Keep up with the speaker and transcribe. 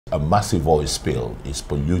A massive oil spill is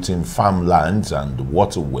polluting farmlands and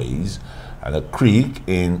waterways and a creek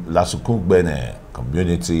in Lasukugbene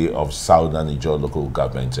community of southern Ijaw local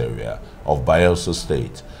government area of Bayelsa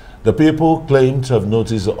state. The people claim to have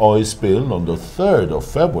noticed the oil spill on the 3rd of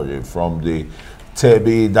February from the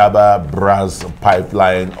Tebi-Daba Brass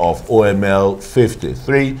pipeline of OML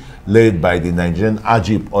 53 laid by the Nigerian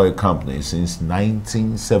Ijaw Oil Company since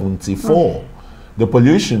 1974. The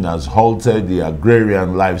pollution has halted the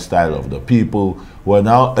agrarian lifestyle of the people, who are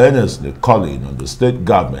now earnestly calling on the state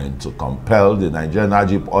government to compel the Nigerian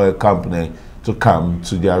Ijaw Oil Company to come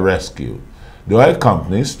to their rescue. The oil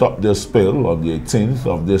company stopped the spill on the 18th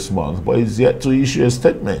of this month, but is yet to issue a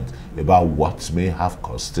statement about what may have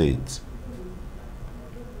caused it.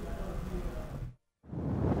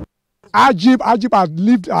 Ijaw has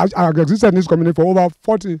lived and existed in this community for over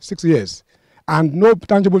 46 years, and no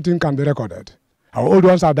tangible thing can be recorded. Our old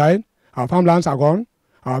ones are dying, our farmlands are gone,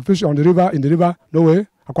 our fish on the river, in the river, no way,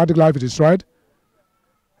 aquatic life is destroyed,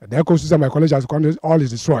 the ecosystem, ecology has gone, all is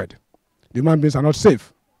destroyed. The human beings are not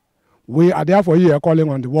safe. We are therefore here calling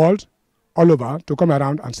on the world all over to come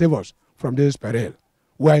around and save us from this peril.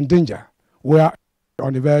 We are in danger. We are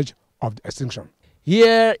on the verge of extinction.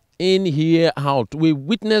 Here in, here out, we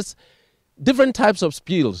witness different types of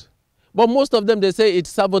spills, but most of them, they say it's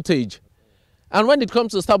sabotage. And when it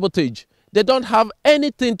comes to sabotage, they don't have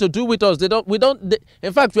anything to do with us.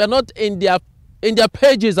 In fact, we are not in their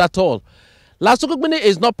pages at all. Lasukugbene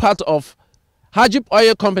is not part of Ijaw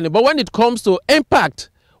Oil Company, but when it comes to impact,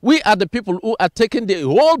 we are the people who are taking the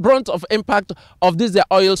whole brunt of impact of these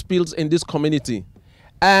oil spills in this community.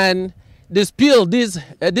 And the spill this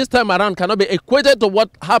time around cannot be equated to what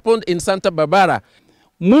happened in Santa Barbara.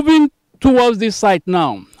 Moving towards this site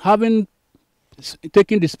now, having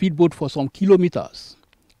taken the speedboat for some kilometers,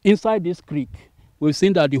 inside this creek, we've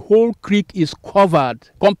seen that the whole creek is covered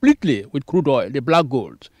completely with crude oil, the black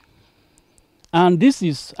gold. And this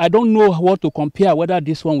is, I don't know what to compare, whether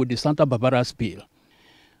this one with the Santa Barbara spill.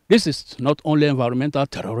 This is not only environmental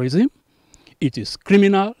terrorism, it is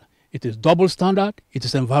criminal, it is double standard, it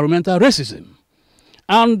is environmental racism.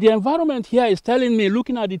 And the environment here is telling me,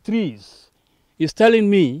 looking at the trees, is telling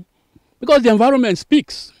me, because the environment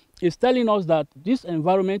speaks, it's telling us that this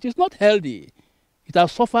environment is not healthy. It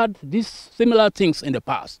has suffered these similar things in the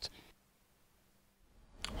past.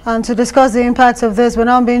 And to discuss the impacts of this, we're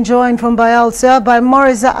now being joined from Bayelsa by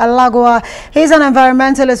Maurice Alagoa. He's an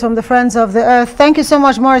environmentalist from the Friends of the Earth. Thank you so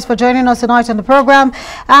much, Maurice, for joining us tonight on the program.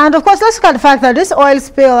 And of course, let's look at the fact that this oil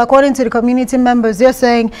spill, according to the community members, they're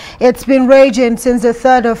saying it's been raging since the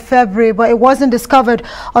 3rd of February, but it wasn't discovered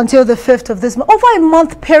until the 5th of this month, over a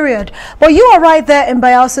month period. But you are right there in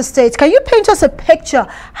Bayelsa State. Can you paint us a picture?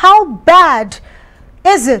 How bad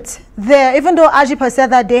is it there, even though Ijaw has said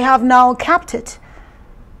that they have now capped it?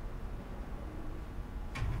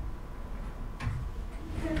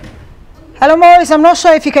 Hello, Maurice. I'm not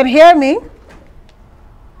sure if you can hear me.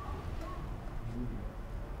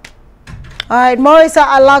 All right, Maurice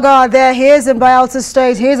Alagoa there. He is in Bayelsa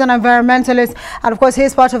State. He is an environmentalist. And, of course, he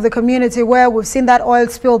is part of the community where we've seen that oil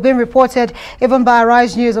spill being reported even by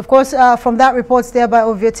Arise News. Of course, from that reports there by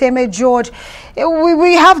Ovioteme George,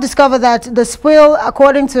 we have discovered that the spill,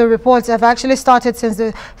 according to the reports, have actually started since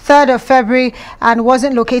the 3rd of February and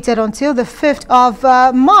wasn't located until the 5th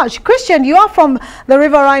of March. Christian, you are from the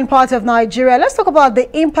riverine part of Nigeria. Let's talk about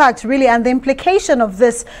the impact, really, and the implication of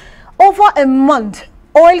this over a month.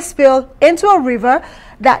 Oil spill into a river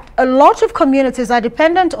that a lot of communities are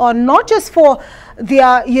dependent on, not just for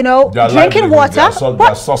their, their drinking water, but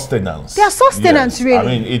their sustenance. Their sustenance, yes. Really. I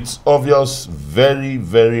mean, it's obvious, very,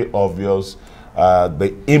 very obvious,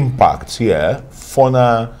 the impact here.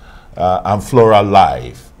 Fauna and flora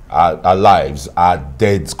lives are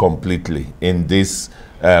dead completely in this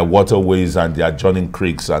waterways and the adjoining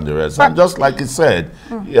creeks and the rest. And just like you said,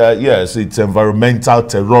 yes, it's environmental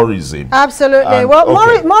terrorism. Absolutely. And, well,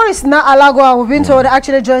 okay. Maurice Alagoa, we've been told,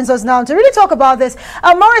 actually joins us now to really talk about this.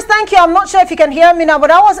 Maurice, thank you. I'm not sure if you can hear me now,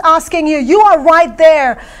 but I was asking you, you are right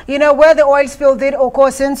there, where the oil spill did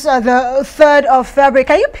occur since the 3rd of February.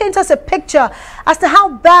 Can you paint us a picture as to how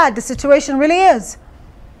bad the situation really is?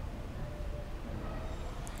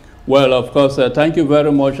 Well, of course, thank you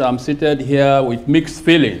very much. I'm seated here with mixed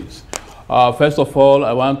feelings. First of all,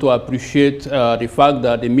 I want to appreciate the fact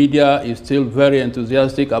that the media is still very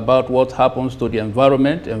enthusiastic about what happens to the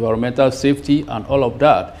environment, environmental safety, and all of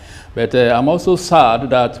that. But I'm also sad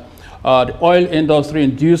that the oil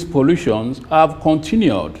industry-induced pollutions have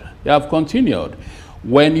continued. They have continued.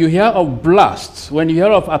 When you hear of blasts, when you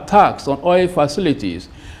hear of attacks on oil facilities,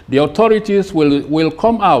 the authorities will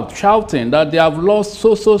come out shouting that they have lost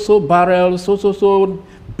so barrels, so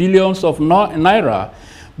billions of naira.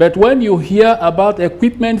 But when you hear about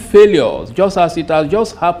equipment failures, just as it has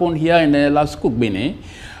just happened here in Lasukugbene,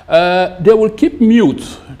 they will keep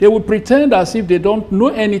mute. They will pretend as if they don't know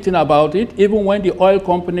anything about it, even when the oil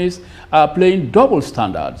companies are playing double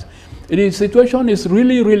standards. The situation is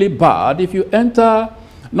really, really bad. If you enter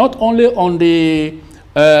not only on the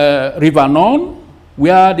River Non,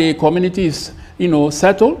 where the community is,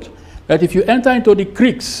 settled, but if you enter into the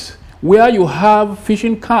creeks, where you have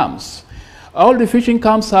fishing camps, all the fishing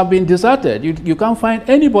camps have been deserted. You can't find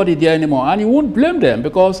anybody there anymore, and you won't blame them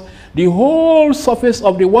because the whole surface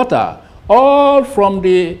of the water, all from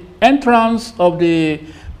the entrance of the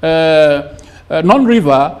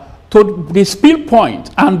non-river to the spill point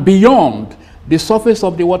and beyond, the surface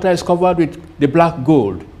of the water is covered with the black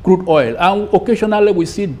gold, crude oil, and occasionally we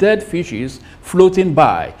see dead fishes floating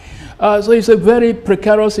by. So it's a very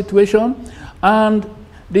precarious situation, and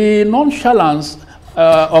the nonchalance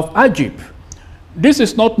of Ijaw. This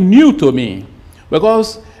is not new to me,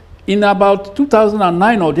 because in about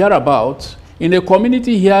 2009 or thereabouts, in a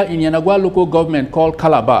community here in Alagoa local government called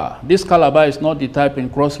Calabar, this Calabar is not the type in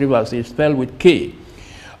Cross Rivers, it's spelled with K.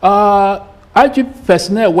 Ijaw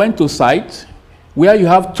personnel went to site where you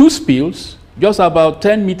have two spills, just about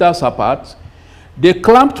 10 meters apart. They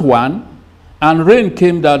clamped one, and rain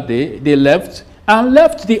came that day. They left, and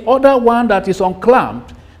left the other one that is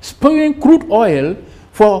unclamped, spewing crude oil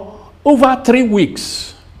for over 3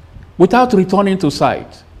 weeks without returning to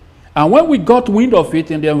site. And when we got wind of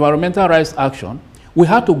it in the environmental rights action, we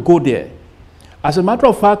had to go there. As a matter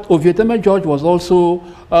of fact, Ovieteme George was also,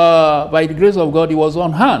 by the grace of God, he was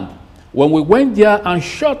on hand. When we went there and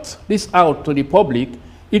shot this out to the public,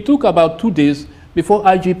 it took about 2 days before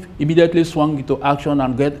Ijaw immediately swung into action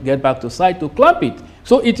and get back to site to clamp it.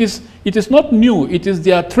 So it is not new, it is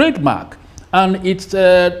their trademark. And it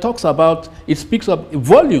it speaks of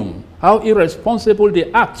volume, how irresponsible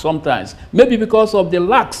they act sometimes, maybe because of the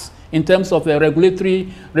lax in terms of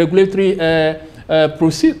regulatory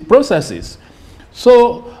processes.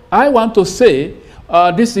 So I want to say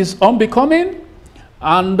this is unbecoming,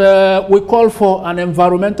 and we call for an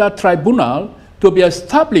environmental tribunal to be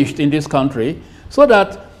established in this country so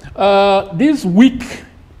that these weak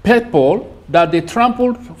people that they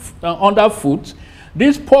trampled underfoot,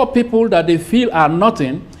 these poor people that they feel are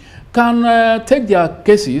nothing, can take their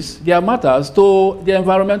cases, their matters, to the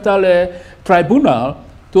environmental tribunal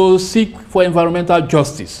to seek for environmental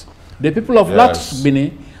justice. The people of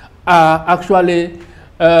Lasukugbene are actually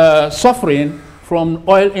suffering from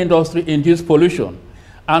oil industry induced pollution.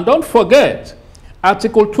 And don't forget,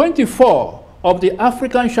 Article 24 of the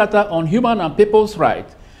African Charter on Human and People's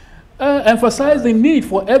Rights emphasizes the need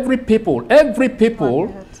for every people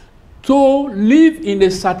to live in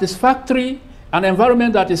an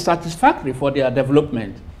environment that is satisfactory for their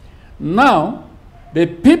development. Now, the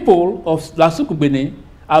people of Lasukugbene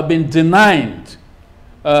have been denied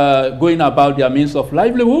going about their means of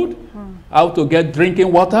livelihood, how to get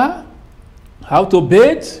drinking water, how to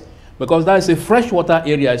bathe, because that is a freshwater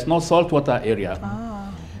area, it's not saltwater area.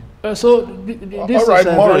 So this is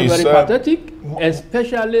very, very pathetic,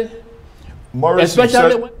 especially... Maurice,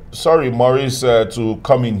 sorry, Maurice, to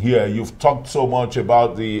come in here. You've talked so much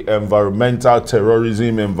about the environmental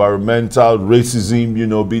terrorism, environmental racism,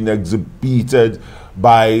 being exhibited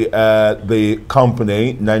by the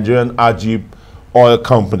company, Nigerian Ijaw Oil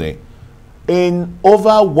Company. In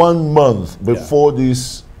over 1 month before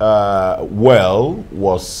this well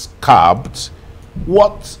was capped,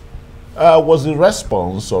 what was the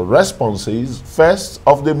response or responses first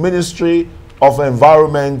of the Ministry of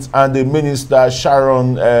Environment and the Minister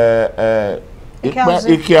Sharon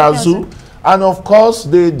Ijaw, and of course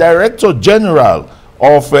the Director General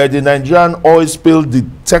of the Nigerian Oil Spill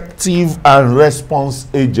Detective and Response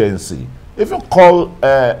Agency? If you call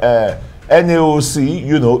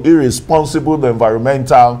NAOC, irresponsible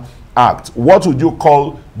environmental act, what would you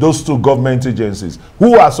call those two government agencies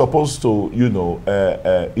who are supposed to,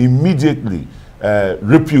 immediately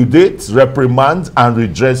repudiate, reprimand, and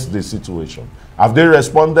redress the situation? Have they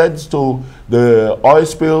responded to the oil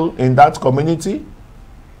spill in that community?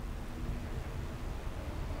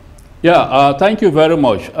 Yeah, thank you very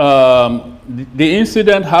much. The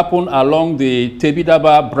incident happened along the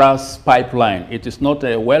Tebidaba brass pipeline. It is not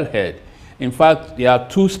a wellhead. In fact, there are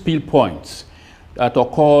 2 spill points that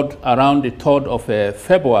occurred around the 3rd of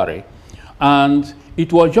February. And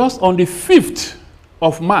it was just on the 5th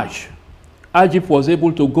of March, Ijaw was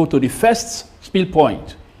able to go to the first spill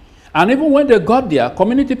point. And even when they got there,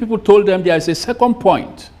 community people told them there is a second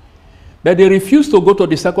point. But they refused to go to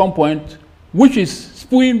the second point, which is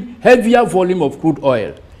spewing heavier volume of crude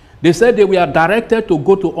oil. They said they were directed to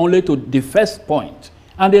go to only to the first point,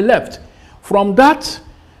 and they left. From that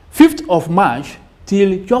 5th of March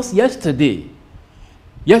till just yesterday,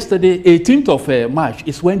 18th of March,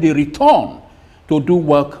 is when they returned to do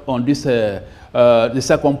work on this, the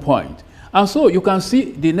second point. And so you can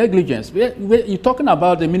see the negligence. You're talking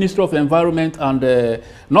about the Ministry of Environment and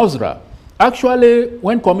NOSRA. Actually,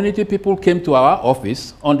 when community people came to our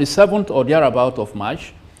office on the 7th or thereabout of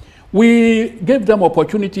March, we gave them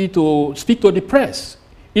opportunity to speak to the press.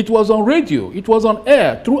 It was on radio, it was on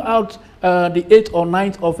air throughout the 8th or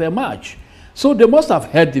 9th of March. So they must have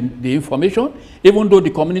heard the information, even though the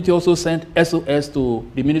community also sent SOS to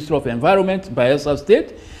the Ministry of Environment, Bayelsa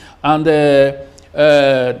State, and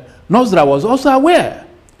NOSRA was also aware.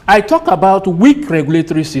 I talk about weak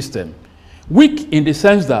regulatory system. Weak in the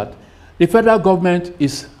sense that the federal government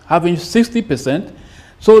is having 60%,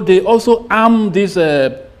 so they also arm these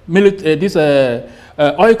oil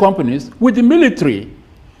companies with the military.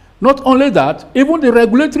 Not only that, even the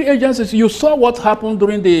regulatory agencies, you saw what happened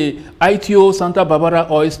during the ITO Santa Barbara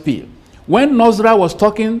oil spill. When NOSRA was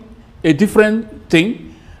talking a different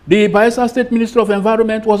thing, the Bayelsa State Ministry of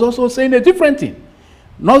Environment was also saying a different thing.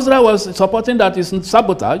 NOSRA was supporting that it's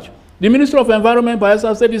sabotage. The Ministry of Environment,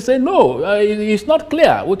 Bayelsa State, is saying, no, it's not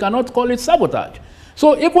clear. We cannot call it sabotage.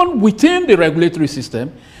 So even within the regulatory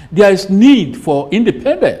system, there is need for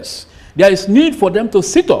independence. There is need for them to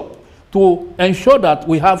sit up to ensure that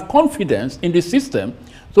we have confidence in the system,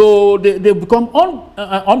 so they become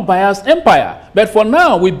unbiased empire. But for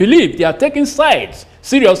now, we believe they are taking sides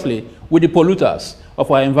seriously with the polluters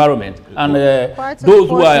of our environment and those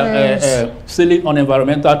who are selling on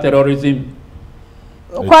environmental terrorism.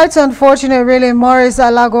 Quite unfortunate, really, Maurice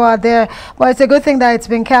Alagoa there. But it's a good thing that it's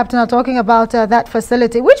been kept. Now, talking about that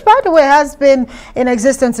facility, which, by the way, has been in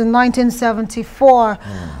existence in 1974.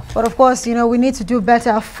 But, of course, you know, we need to do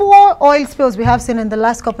better. 4 oil spills we have seen in the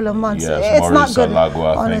last couple of months. Yes, it's Maurice not good,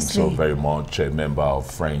 Alagoa, honestly. thanks so very much, a member of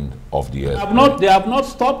Friend of the Earth. They have not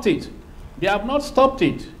stopped it. They have not stopped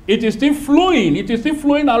it. It is still flowing. It is still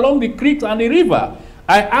flowing along the creek and the river.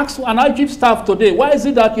 I asked an IGP staff today, why is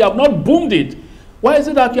it that you have not boomed it? Why is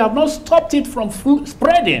it that you have not stopped it from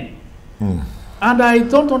spreading? And I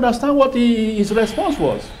don't understand what his response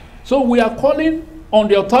was. So we are calling on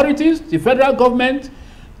the authorities, the federal government,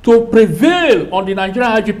 to prevail on the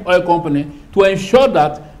Nigerian Egypt Oil Company to ensure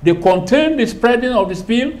that they contain the spreading of the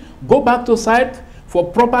spill, go back to site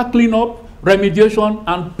for proper cleanup, remediation,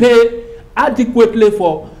 and pay adequately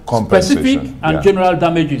for specific and general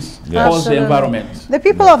damages towards the environment. The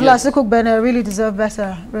people of Lasukugbene really deserve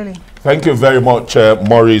better, really. Thank you very much,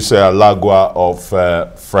 Maurice Alagoa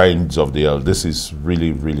of Friends of the Earth. This is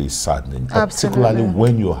really, really saddening, particularly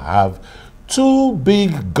when you have 2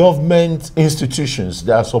 big government institutions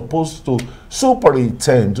that are supposed to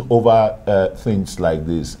superintend over things like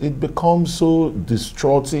this. It becomes so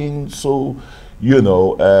distraughting, so, you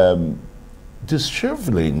know,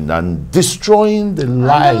 disheveling and destroying the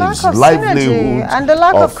lives, livelihoods, and the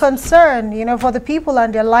lack of concern, you know, for the people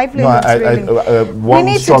and their livelihoods. We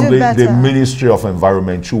need to do better. The Ministry of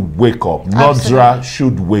Environment should wake up. NOSRA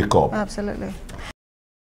should wake up. Absolutely.